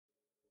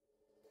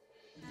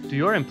Do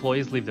your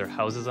employees leave their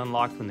houses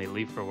unlocked when they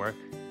leave for work?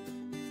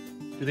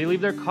 Do they leave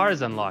their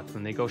cars unlocked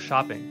when they go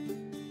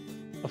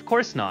shopping? Of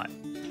course not.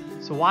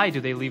 So why do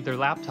they leave their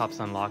laptops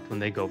unlocked when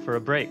they go for a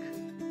break?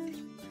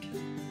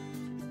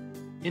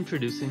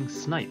 Introducing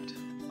Sniped,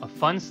 a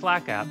fun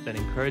Slack app that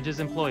encourages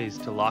employees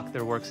to lock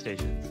their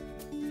workstations.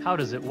 How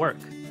does it work?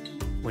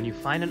 When you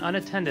find an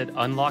unattended,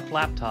 unlocked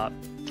laptop,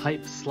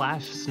 type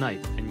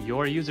 /snipe and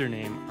your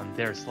username on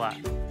their Slack.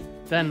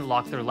 Then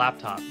lock their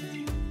laptop.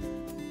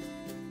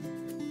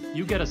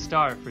 You get a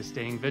star for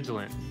staying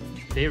vigilant.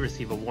 They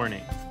receive a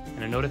warning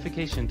and a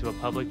notification to a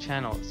public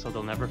channel so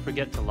they'll never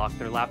forget to lock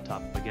their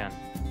laptop again.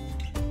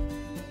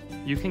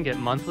 You can get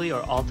monthly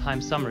or all-time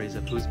summaries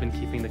of who's been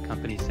keeping the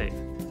company safe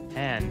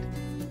and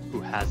who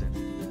hasn't.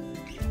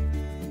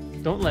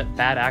 Don't let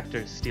bad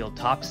actors steal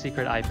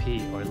top-secret IP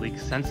or leak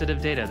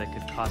sensitive data that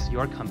could cost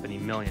your company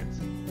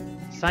millions.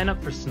 Sign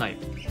up for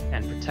Sniped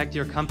and protect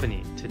your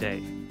company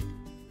today.